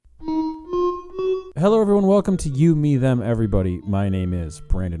Hello, everyone. Welcome to You, Me, Them, Everybody. My name is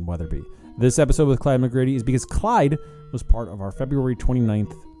Brandon Weatherby. This episode with Clyde McGrady is because Clyde was part of our February 29th,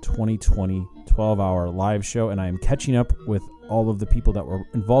 2020 12-hour live show, and I am catching up with all of the people that were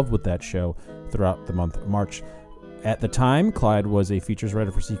involved with that show throughout the month of March. At the time, Clyde was a features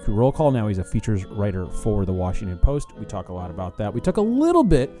writer for CQ Roll Call. Now he's a features writer for The Washington Post. We talk a lot about that. We talk a little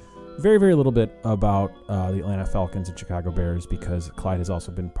bit, very, very little bit about the Atlanta Falcons and Chicago Bears because Clyde has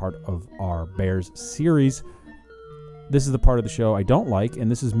also been part of our Bears series. This is the part of the show I don't like, and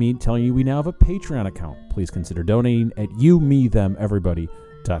this is me telling you we now have a Patreon account. Please consider donating at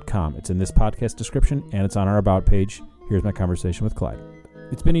youmethemeverybody.com. It's in this podcast description, and it's on our About page. Here's my conversation with Clyde.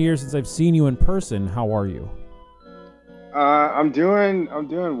 It's been a year since I've seen you in person. How are you? I'm doing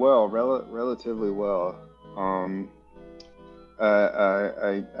well, relatively well.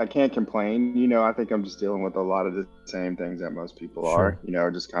 I can't complain. I think I'm just dealing with a lot of the same things that most people are.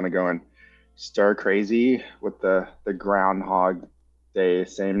 Just kind of going stir crazy with the Groundhog Day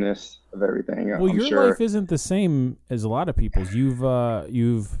sameness of everything. Well, your life isn't the same as a lot of people's. Your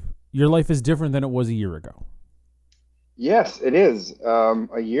life is different than it was a year ago. Yes, it is.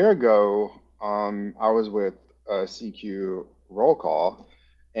 A year ago, I was with CQ Roll Call,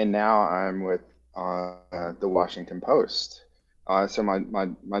 and now I'm with the Washington Post. So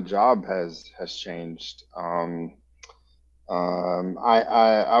my job has changed. I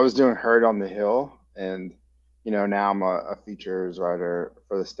was doing Herd on the Hill, and now I'm a features writer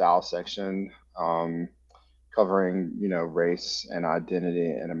for the style section, covering race and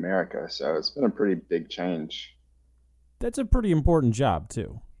identity in America. So it's been a pretty big change. That's a pretty important job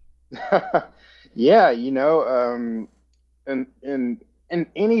too. Yeah, and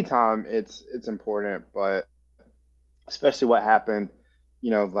any time it's important, but especially what happened,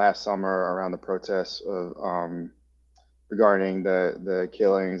 last summer around the protests of regarding the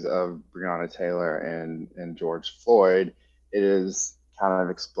killings of Breonna Taylor and George Floyd, it has kind of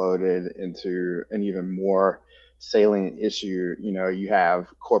exploded into an even more salient issue. You have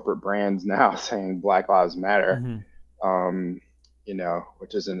corporate brands now saying Black Lives Matter,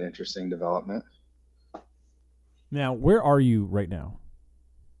 which is an interesting development. Now, where are you right now?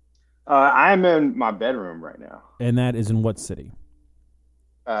 I'm in my bedroom right now. And that is in what city?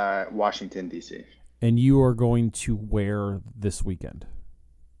 Washington, D.C. And you are going to where this weekend?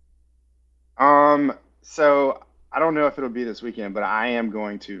 So I don't know if it'll be this weekend, but I am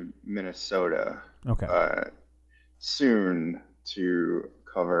going to Minnesota. Okay. Soon to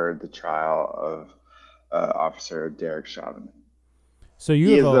cover the trial of Officer Derek Chauvin. So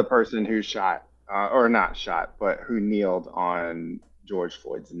he is the person who shot, or not shot, but who kneeled on George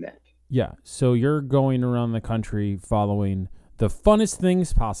Floyd's neck. Yeah. So you're going around the country following the funnest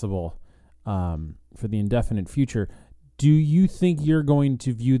things possible for the indefinite future. Do you think you're going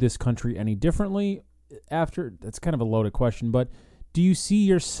to view this country any differently after? That's kind of a loaded question, but do you see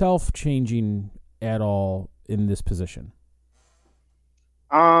yourself changing at all in this position?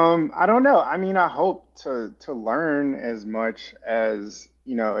 I don't know. I mean, I hope to learn as much as,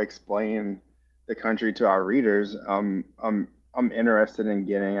 explain the country to our readers. I'm interested in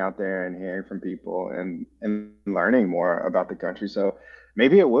getting out there and hearing from people and learning more about the country. So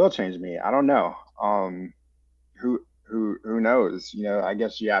maybe it will change me. I don't know. Who knows? I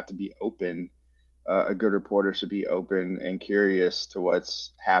guess you have to be open. A good reporter should be open and curious to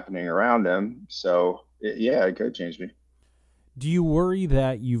what's happening around them. So it could change me. Do you worry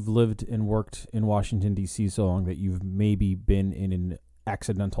that you've lived and worked in Washington, D.C. so long that you've maybe been in an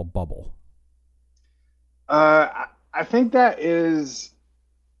accidental bubble? I think that is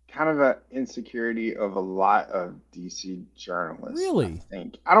kind of an insecurity of a lot of DC journalists. Really?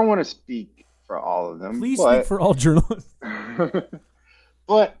 I don't want to speak for all of them. Please speak for all journalists.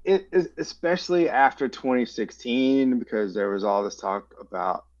 But it is especially after 2016, because there was all this talk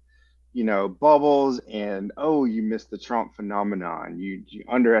about, bubbles and, oh, you missed the Trump phenomenon. You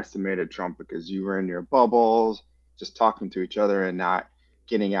underestimated Trump because you were in your bubbles, just talking to each other and not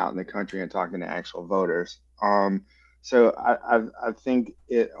getting out in the country and talking to actual voters. So I think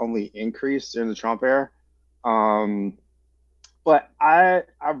it only increased during the Trump era. But I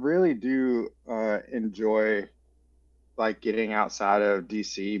really do enjoy like getting outside of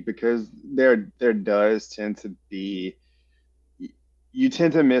DC, because there does tend to be, you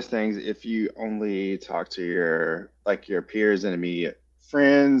tend to miss things if you only talk to your peers and immediate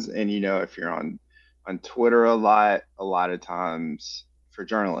friends. And if you're on Twitter a lot of times, for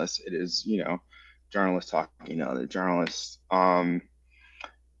journalists it is journalists talking to other journalists.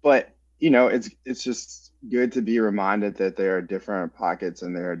 But it's just good to be reminded that there are different pockets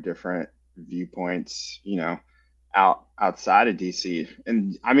and there are different viewpoints. outside of DC.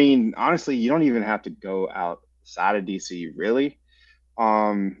 And I mean, honestly, you don't even have to go outside of DC, really.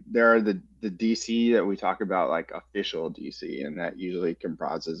 There are the DC that we talk about, like official DC, and that usually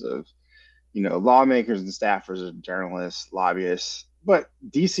comprises of, lawmakers and staffers and journalists, lobbyists. But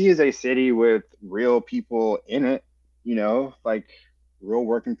DC is a city with real people in it, like real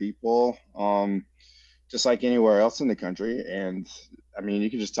working people, just like anywhere else in the country. And I mean, you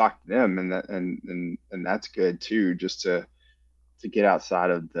can just talk to them, and that's good too, just to get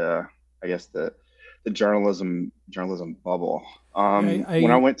outside of I guess the journalism bubble. When I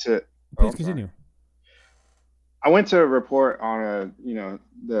I went to, oh, please I'm sorry. continue. I went to report on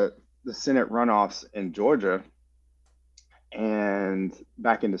the Senate runoffs in Georgia, and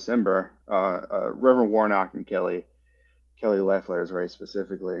back in December, Reverend Warnock and Kelly Loeffler's race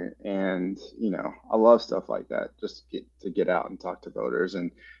specifically, and I love stuff like that. Just to get out and talk to voters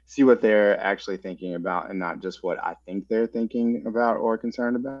and see what they're actually thinking about, and not just what I think they're thinking about or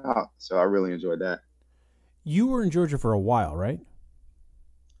concerned about. So I really enjoyed that. You were in Georgia for a while, right?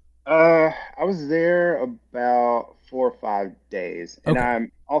 I was there about 4 or 5 days, and Okay.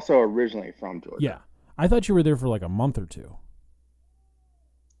 I'm also originally from Yeah. Georgia. I thought you were there for like a month or two.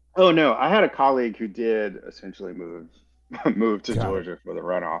 Oh no, I had a colleague who did essentially move to Got it. Georgia for the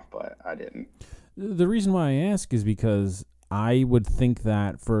runoff, but I didn't. The reason why I ask is because I would think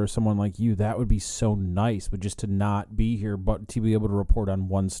that for someone like you, that would be so nice, but just to not be here, but to be able to report on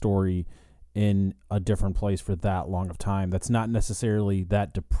one story in a different place for that long of time. That's not necessarily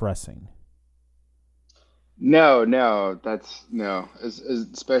that depressing. No, no, that's no,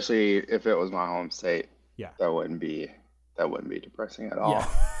 especially if it was my home state, Yeah. that wouldn't be that wouldn't be depressing at Yeah.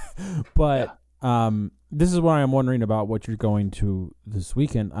 all. But Yeah. this is why I'm wondering about what you're going to this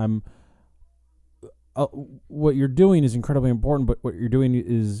weekend. Uh, what you're doing is incredibly important, but what you're doing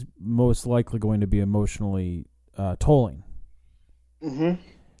is most likely going to be emotionally tolling. hmm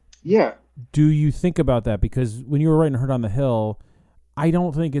Yeah. Do you think about that? Because when you were writing Hurt on the Hill, I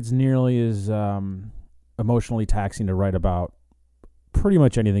don't think it's nearly as emotionally taxing to write about pretty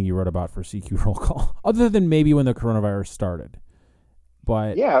much anything you wrote about for CQ Roll Call, other than maybe when the coronavirus started.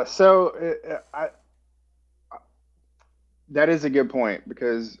 But Yeah. So that is a good point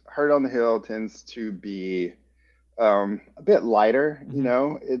because Hurt on the Hill tends to be a bit lighter.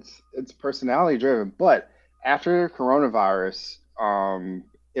 mhm. It's personality driven. But after coronavirus,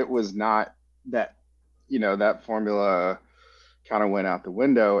 it was not that that formula kind of went out the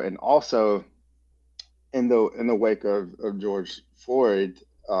window. And also in the wake of George Floyd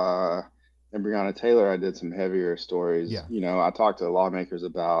and Breonna Taylor, I did some heavier stories. Yeah, I talked to lawmakers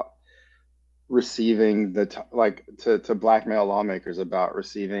about receiving like to blackmail lawmakers about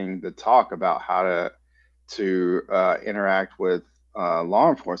receiving the talk about how to interact with law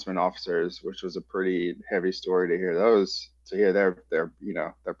enforcement officers, which was a pretty heavy story to hear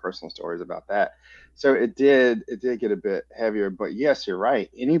their personal stories about that. So it did get a bit heavier, but yes, you're right.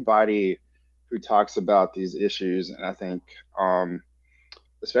 Anybody who talks about these issues, and I think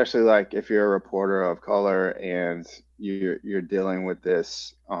especially like if you're a reporter of color and you're dealing with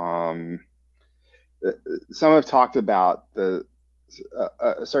this, some have talked about a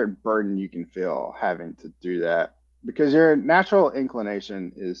certain burden you can feel having to do that because your natural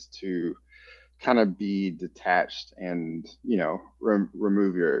inclination is to kind of be detached and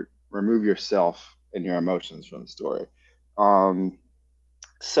remove yourself and your emotions from the story. Um,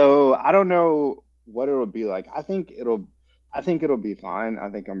 so I don't know what it'll be like. I think it'll be fine. I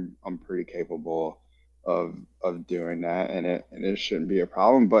think I'm pretty capable of doing that, and it shouldn't be a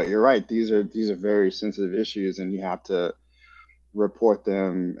problem. But you're right; these are very sensitive issues, and you have to report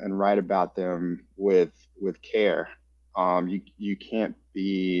them and write about them with care. You can't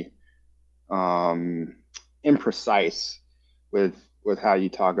be um, imprecise with with how you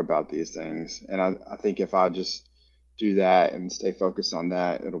talk about these things, and I think if I just do that and stay focused on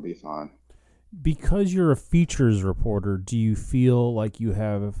that, it'll be fine. because you're a features reporter, do you feel like you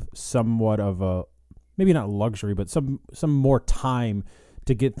have somewhat of a maybe not luxury, but some more time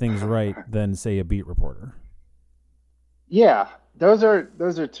to get things right than say a beat reporter? Yeah, those are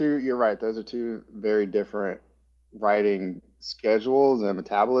two. You're right. Those are two very different writing schedules and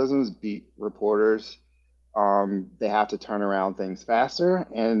metabolisms. Beat reporters, they have to turn around things faster,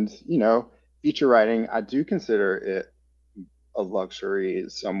 and feature writing, I do consider it a luxury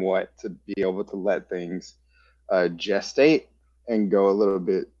somewhat to be able to let things gestate and go a little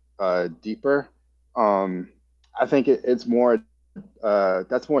bit deeper. Um, I think it's more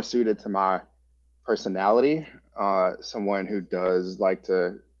that's more suited to my personality, someone who does like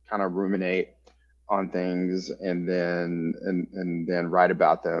to kind of ruminate on things and then write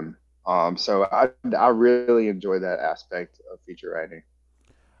about them. So I really enjoy that aspect of feature writing.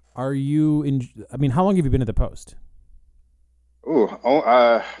 Are you in? I mean, how long have you been at the Post?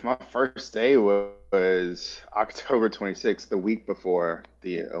 My first day was October 26th, the week before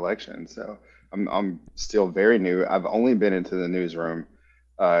the election. So I'm still very new. I've only been into the newsroom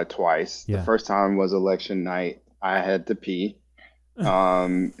twice. The Yeah. first time was election night. I had to pee,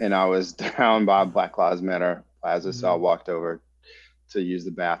 and I was down by Black Lives Matter Plaza, so I Mhm. walked over to use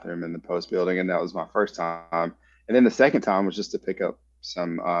the bathroom in the Post building, and that was my first time. And then the second time was just to pick up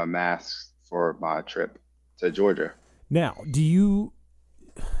some masks for my trip to Georgia. Now, do you?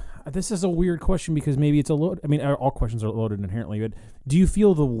 This is a weird question because maybe it's a load. I mean, all questions are loaded inherently. But do you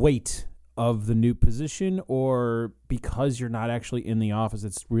feel the weight of the new position, or because you're not actually in the office,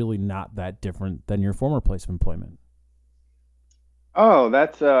 it's really not that different than your former place of employment? Oh,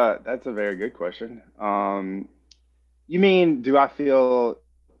 that's a very good question. You mean, do I feel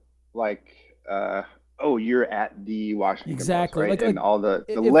like oh, you're at the Washington Post, Exactly. right? Like And all the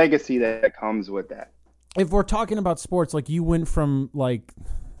if legacy that comes with that. we're talking about sports, like you went from like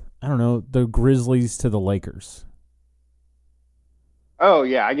I don't know the Grizzlies to the Lakers. Oh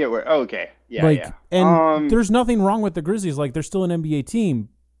yeah, I get where. Oh, okay, yeah, Like, yeah. and there's nothing wrong with the Grizzlies. Like, they're still an NBA team,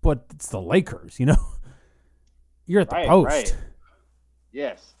 but it's the Lakers. You know, you're at the Right, Post. right.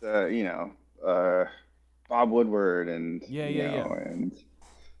 Yes, uh, Bob Woodward and Yeah, yeah, yeah.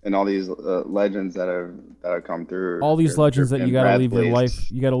 and all these legends that have come through. All these legends that you And got to leave your Bradley's.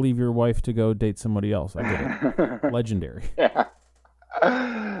 life. You got to leave your wife to go date somebody else. I get it. Legendary. Yeah.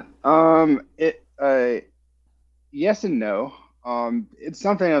 It yes and no. It's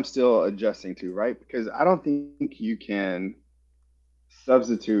something I'm still adjusting to, right? Because I don't think you can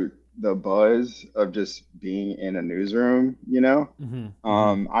substitute the buzz of just being in a newsroom, you know? Mm-hmm.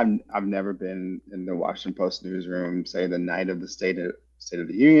 Mm-hmm. I've never been in the Washington Post newsroom, say the night of the State of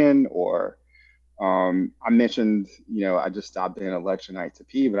the Union, or I mentioned, I just stopped in election night to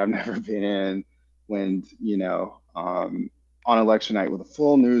pee, but I've never been in when, on election night with a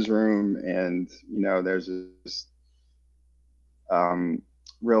full newsroom, and there's this um,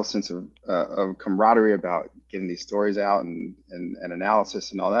 real sense of camaraderie about getting these stories out and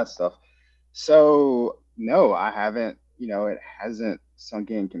analysis and all that stuff. So no, I haven't. It hasn't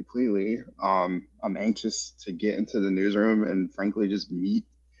sunk in completely. I'm anxious to get into the newsroom and frankly just meet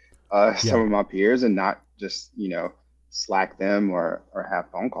some Yeah. of my peers and not just Slack them or have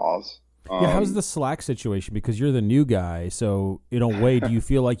phone calls. Yeah. How's Um, the Slack situation? Because you're the new guy. So, in a way, do you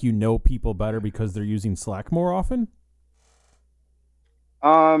feel like you know people better because they're using Slack more often?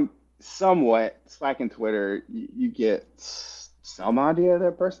 Somewhat. Slack and Twitter, you get some idea of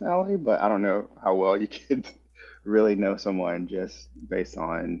their personality, but I don't know how well you could really know someone just based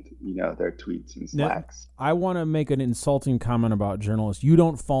on, their tweets and Now, Slacks. I want to make an insulting comment about journalists. You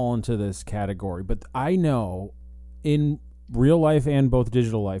don't fall into this category, but I know in real life and both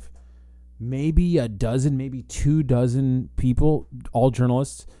digital life, maybe a dozen, maybe 2 dozen people, all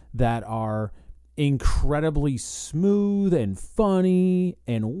journalists, that are incredibly smooth and funny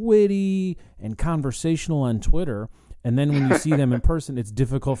and witty and conversational on Twitter. And then when you see them in person, it's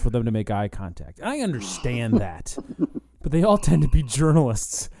difficult for them to make eye contact. And I understand that, but they all tend to be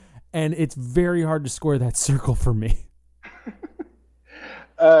journalists. And it's very hard to square that circle for me.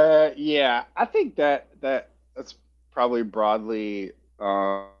 Yeah, I think that's probably broadly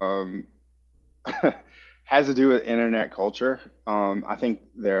has to do with internet culture. I think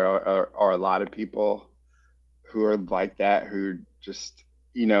there are a lot of people who are like that who just,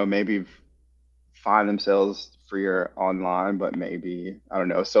 maybe find themselves freer online, but maybe, I don't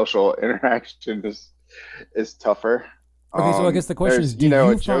know, social interaction is tougher. Okay, so I guess the question is,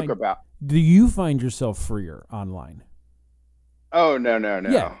 There's, a joke about, do you find yourself freer online? oh, no, no, Yeah,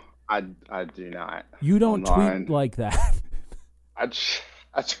 no. I do not you don't tweet online. like that. I,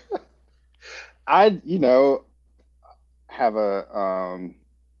 I, have a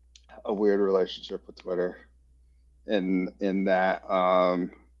weird relationship with Twitter in that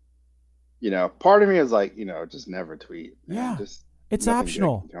part of me is like, just never tweet, man. Yeah, Just it's nothing good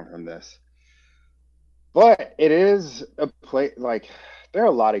optional. can come from this. But it is a play like there are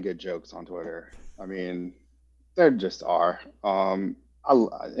a lot of good jokes on Twitter. I mean, there just are. And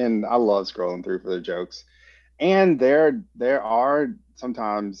I love scrolling through for the jokes. And there are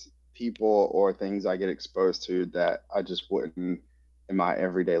sometimes people or things I get exposed to that I just wouldn't in my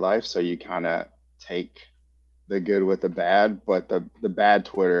everyday life. So you kind of take the good with the bad, but the bad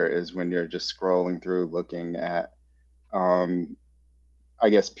Twitter is when you're just scrolling through looking at um I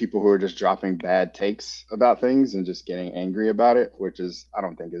guess people who are just dropping bad takes about things and just getting angry about it, which is I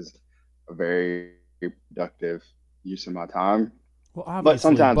don't think is a very productive use of my time. Well, But obviously,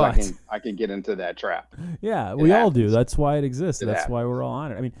 sometimes but I can get into that trap. yeah, It we all do. happens. That's why it exists. It That's why happens. we're all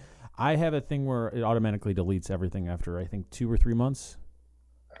on it. I mean, I have a thing where it automatically deletes everything after I think 2 or 3 months.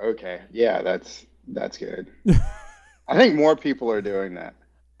 Okay. Yeah, that's good. I think more people are doing that.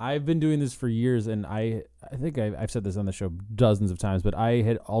 I've been doing this for years, and I think I've said this on the show dozens of times, but I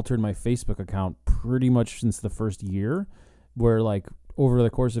had altered my Facebook account pretty much since the first year, where like over the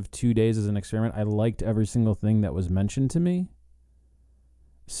course of 2 days as an experiment, I liked every single thing that was mentioned to me.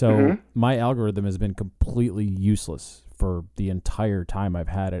 So Hmm. my algorithm has been completely useless for the entire time I've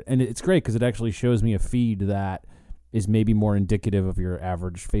had it, and it's great because it actually shows me a feed that is maybe more indicative of your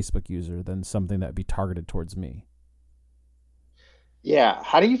average Facebook user than something that would be targeted towards me. Yeah.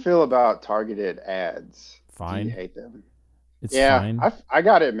 How do you feel about targeted ads? Do you Fine, hate them? it's Yeah, fine. I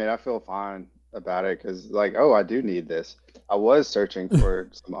gotta admit, I feel fine about it because, like, oh, I do need this. I was searching for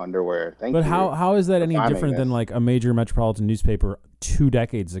some underwear. But Thank how you how is that for any finding different than this. like a major metropolitan newspaper 2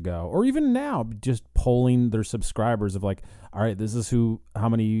 decades ago, or even now, just polling their subscribers of like, all right, this is how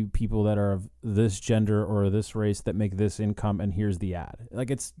many people that are of this gender or this race that make this income, and here's the ad.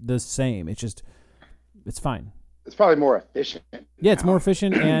 Like it's the same. It's fine. It's probably more efficient Yeah, it's more now,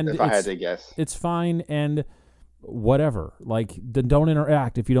 efficient and if I had it's to guess. it's fine and whatever. Like don't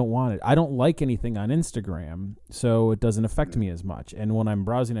interact if you don't want it. I don't like anything on Instagram, so it doesn't affect me as much. And when I'm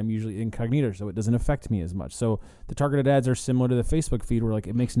browsing, I'm usually incognito, so it doesn't affect me as much. So the targeted ads are similar to the Facebook feed, where like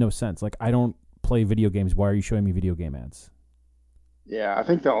it makes no sense. Like I don't play video games. Why are you showing me video game ads? Yeah, I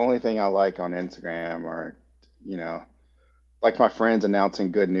think the only thing I like on Instagram are, you know, like my friends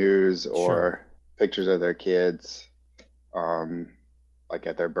announcing good news Sure, or pictures of their kids, um, like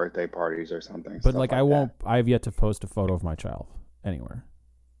at their birthday parties or something, but stuff like I like won't. that. I've yet to post a photo of my child anywhere.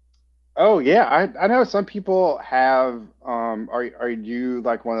 Oh yeah, I know some people have are you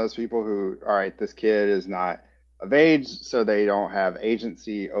like one of those people who, all right, this kid is not of age, so they don't have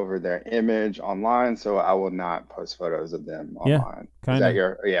agency over their image online, so I will not post photos of them Yeah, online. Is kind that of.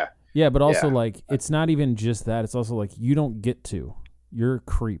 your, yeah, Yeah, but also yeah, like it's not even just that. It's also like you don't get to. You're a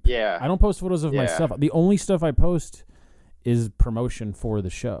creep. yeah, I don't post photos of yeah, myself. The only stuff I post is promotion for the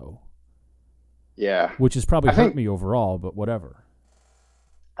show, yeah. which has probably I hurt think me overall, but whatever.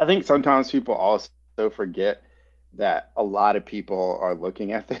 I think sometimes people also forget that a lot of people are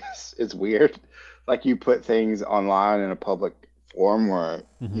looking at this. It's weird. Like you put things online in a public forum where,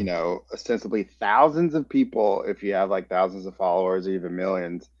 Hmm. ostensibly thousands of people, if you have like thousands of followers or even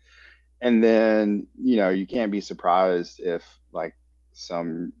millions, and then, you can't be surprised if like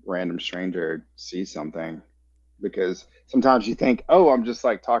some random stranger sees something because sometimes you think, oh, I'm just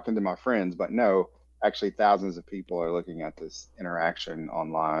like talking to my friends, but no, actually thousands of people are looking at this interaction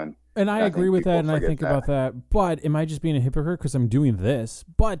online. And I And I agree think with that, people and I forget think that. about that. But am I just being a hypocrite because I'm doing this?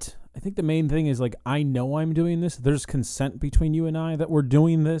 But I think the main thing is like I know I'm doing this. There's consent between you and I that we're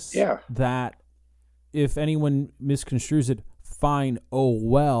doing this. Yeah. That if anyone misconstrues it, fine. Oh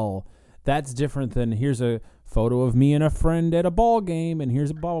well. That's different than here's a photo of me and a friend at a ball game, and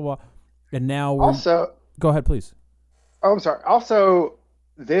here's a blah blah blah. And now we're Also, go ahead, please. oh, I'm sorry. Also,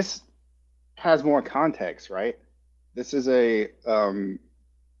 this has more context, right? This is a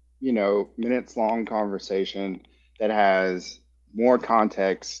minutes long conversation that has more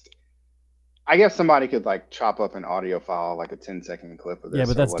context. I guess somebody could like chop up an audio file, like a 10-second clip of Yeah,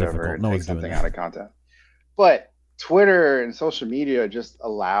 but this or that's whatever, difficult. and No take one's doing something that. out of context. But Twitter and social media just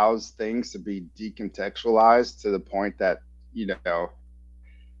allows things to be decontextualized to the point that, you know,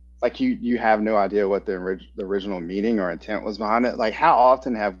 like you have no idea what the original meaning or intent was behind it. Like how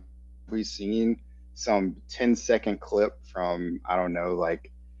often have we seen some 10-second clip from, I don't know,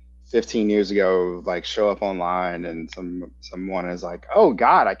 like 15 years ago, like show up online and someone is like, "Oh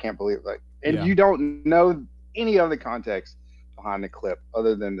God, I can't believe," like, and Yeah. you don't know any of the context behind the clip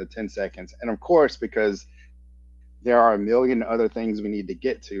other than the 10 seconds. And of course, because there are a million other things we need to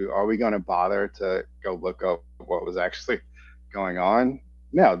get to, are we going to bother to go look up what was actually going on?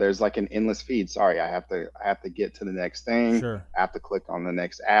 No, there's like an endless feed. Sorry, I have to get to the next thing. Sure. I have to click on the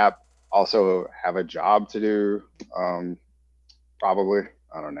next app. Also have a job to do. Um, Probably.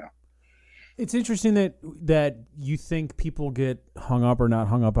 I don't know. It's interesting that you think people get hung up or not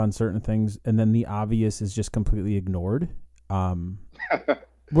hung up on certain things, and then the obvious is just completely ignored. Um,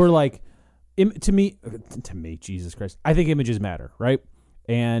 we're like, to me, Jesus Christ, I think images matter, right?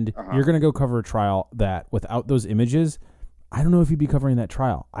 And Uh-huh. you're gonna go cover a trial that without those images, I don't know if you'd be covering that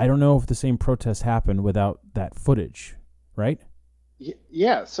trial. I don't know if the same protests happened without that footage, right?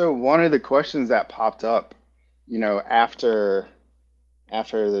 Yeah. So one of the questions that popped up,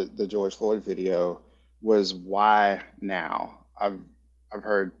 after the George Floyd video was why now? I've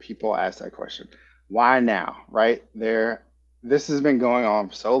heard people ask that question. Why now? Right? There. this has been going on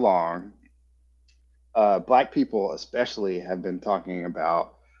for so long. Black people, especially, have been talking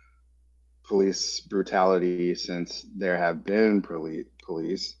about police brutality since there have been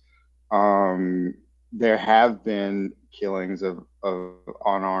police. Um, there have been killings of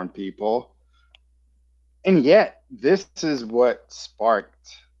unarmed people, and yet this is what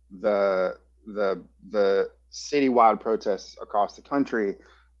sparked the the citywide protests across the country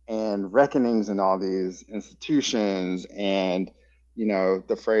and reckonings in all these institutions, and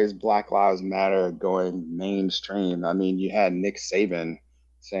the phrase Black Lives Matter going mainstream. I mean, you had Nick Saban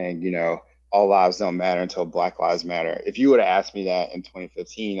saying, all lives don't matter until Black Lives Matter. If you would have asked me that in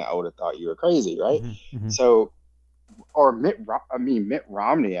 2015, I would have thought you were crazy, right? Hmm. Hmm. So, or Mitt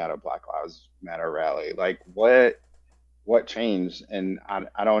Romney at a Black Lives Matter rally. Like, what changed? And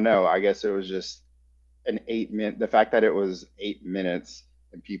I don't know. I guess it was just an 8 minute. The fact that it was 8 minutes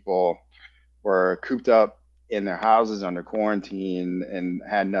and people were cooped up in their houses under quarantine and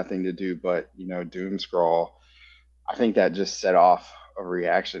had nothing to do but doom scroll. I think that just set off a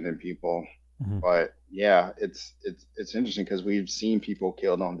reaction in people. Hmm. But yeah, it's interesting because we've seen people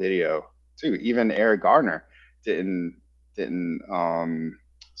killed on video too. Even Eric Gardner didn't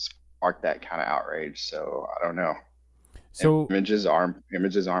spark that kind of outrage. So I don't know. So Images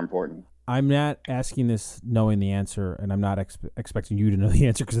are important. I'm not asking this knowing the answer, and I'm not expecting you to know the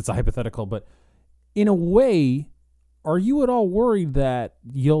answer because it's a hypothetical. But in a way, are you at all worried that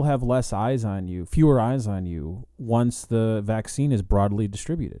you'll have less eyes on you, fewer eyes on you, once the vaccine is broadly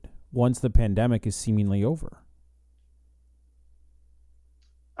distributed, once the pandemic is seemingly over?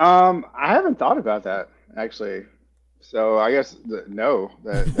 I haven't thought about that actually. So I guess no.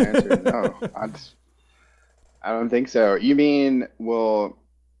 The answer is no. I don't think so. You mean will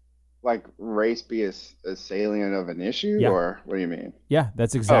like race be a salient of an issue, Yeah. or what do you mean? Yeah,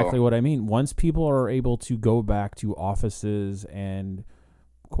 that's exactly Oh, what I mean. Once people are able to go back to offices and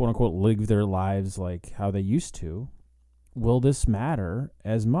quote unquote live their lives like how they used to, will this matter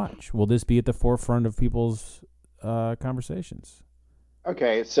as much? Will this be at the forefront of people's conversations?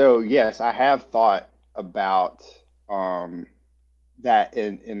 okay. So yes, I have thought about um that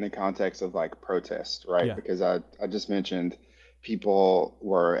in the context of like protest, right? Yeah. Because I just mentioned people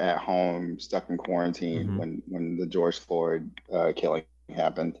were at home stuck in quarantine Mm-hmm. when the George Floyd killing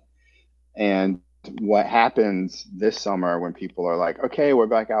happened. And what happens this summer when people are like, okay, we're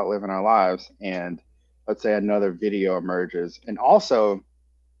back out living our lives, and let's say another video emerges, and also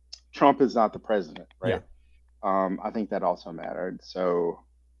Trump is not the president, Yeah. right? I think that also mattered. So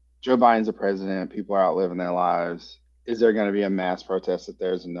Joe Biden's the president. People are out living their lives. Is there going to be a mass protest if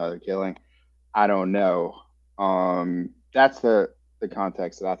there's another killing? I don't know. That's the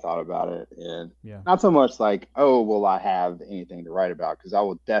context that I thought about it, and Yeah. not so much like, oh, will I have anything to write about? Because I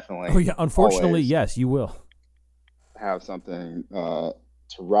will Oh definitely yeah. Unfortunately, always yes, you will. have something to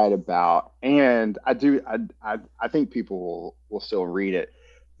write about, and I do. I think people will still read it.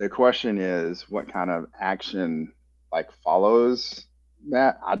 The question is, what kind of action like follows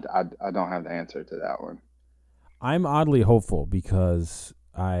that? I don't have the answer to that one. I'm oddly hopeful because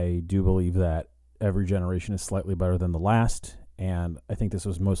I do believe that every generation is slightly better than the last. And I think this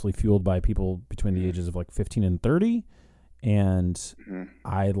was mostly fueled by people between the ages of like 15 and 30. And Mm-hmm.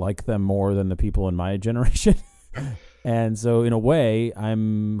 I like them more than the people in my generation. And so, in a way,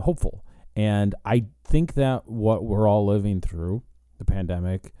 I'm hopeful. And I think that what we're all living through, the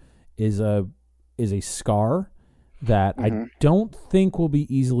pandemic, is a scar that I Mm-hmm. don't think will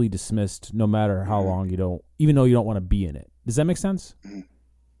be easily dismissed, no matter how Mm-hmm. long you don't, even though you don't want to be in it. Does that make sense? Mm-hmm.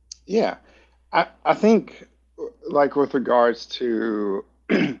 Yeah, I think like with regards to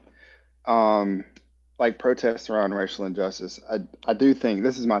um like protests around racial injustice, I do think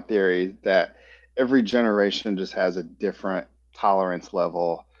this is my theory that every generation just has a different tolerance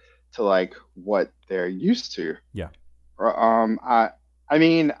level to like what they're used to. Yeah. I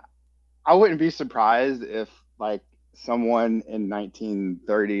mean, I wouldn't be surprised if like someone in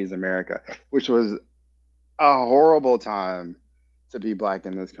 1930s America, which was a horrible time to be black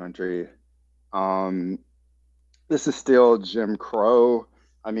in this country. Um, this is still Jim Crow.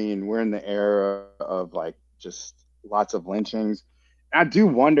 I mean, we're in the era of like just lots of lynchings. I do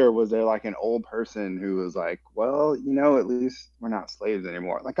wonder, was there like an old person who was like, well, at least we're not slaves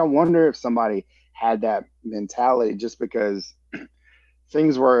anymore? Like, I wonder if somebody had that mentality just because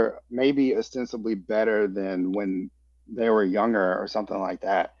things were maybe ostensibly better than when they were younger or something like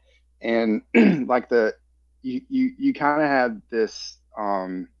that. And like you kind of had this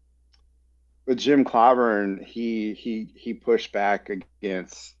with Jim Clyburn, he pushed back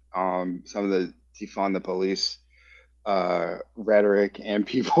against some of the defund the police rhetoric, and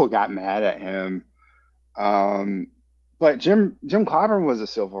people got mad at him. Um, but Jim Clyburn was a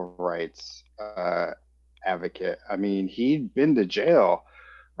civil rights advocate. I mean, he'd been to jail,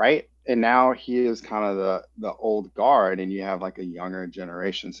 right? And now he is kind of the old guard, and you have like a younger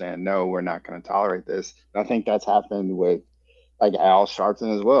generation saying, "No, we're not going to tolerate this." And I think that's happened with like Al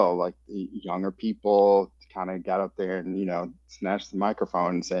Sharpton as well. Like the younger people kind of got up there and snatched the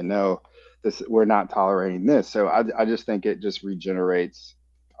microphone and said, "No, this we're not tolerating this." So I just think it just regenerates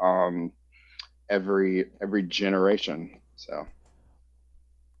um, every generation. So we'll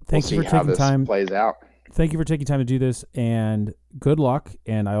Thank you see for how taking this time. plays out. Thank you for taking time to do this, and good luck.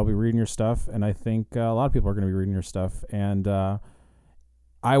 And I'll be reading your stuff, and I think a lot of people are going to be reading your stuff. And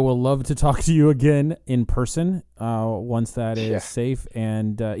I will love to talk to you again in person once that is safe.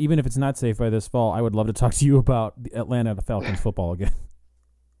 And even if it's not safe by this fall, I would love to talk to you about the Atlanta Falcons football again.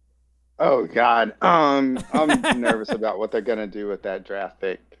 Oh God, I'm nervous about what they're going to do with that draft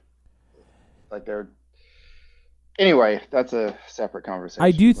pick. Like Anyway, that's a separate conversation.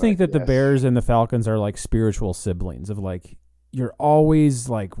 I do think that the Bears and the Falcons are like spiritual siblings of like, you're always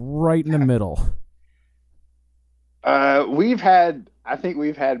like right in the middle. I think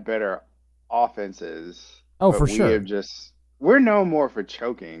we've had better offenses. Oh, for sure. We're known more for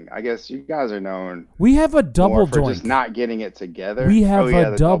choking. I guess you guys are known. We have a double for doink. Just not getting it together. We have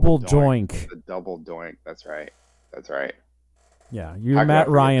a double doink. The double doink. That's right. Yeah, your Matt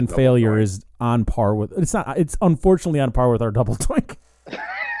Ryan failure is on par with. It's unfortunately on par with our double doink.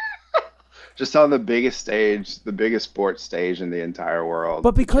 Just on the biggest stage, the biggest sports stage in the entire world.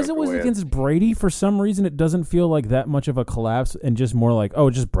 But because it was against Brady, for some reason, it doesn't feel like that much of a collapse, and just more like, oh,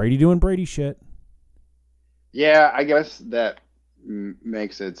 just Brady doing Brady shit. Yeah, I guess that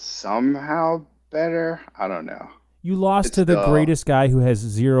makes it somehow better. I don't know. You lost to the greatest guy who has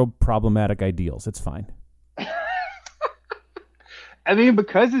zero problematic ideals. It's fine. I mean,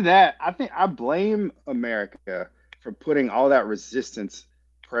 because of that, I think I blame America for putting all that resistance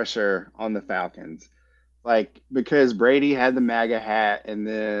pressure on the Falcons. Like, because Brady had the MAGA hat, and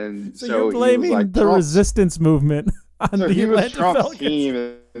then so you're blaming the resistance movement on the Atlanta Falcons. Team,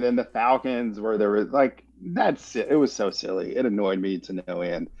 and then the Falcons were like, that's it. It was so silly. It annoyed me to no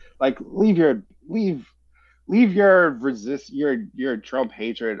end. Like, leave your Trump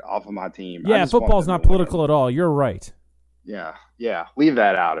hatred off of my team. Yeah, football's not political at all. You're right. Yeah. Leave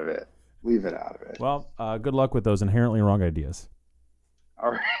that out of it. Well, good luck with those inherently wrong ideas.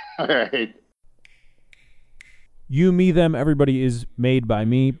 All right. You, Me, Them, Everybody is made by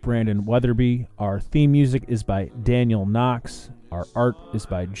me, Brandon Weatherby. Our theme music is by Daniel Knox. Our art is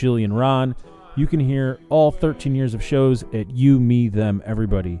by Jillian Ron. You can hear all 13 years of shows at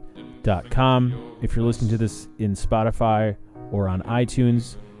youmethemeverybody.com. If you're listening to this in Spotify or on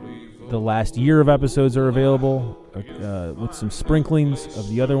iTunes, the last year of episodes are available with some sprinklings of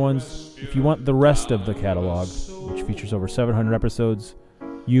the other ones. If you want the rest of the catalog, which features over 700 episodes,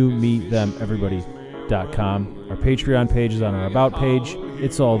 youmethemeverybody.com. Our Patreon page is on our About page.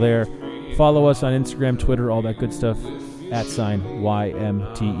 It's all there. Follow us on Instagram, Twitter, all that good stuff,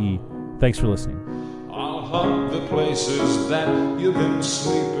 @YMTE. Thanks for listening. I'll hunt the places that you've been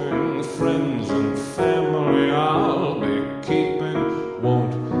sleeping, friends and family I'll be keeping.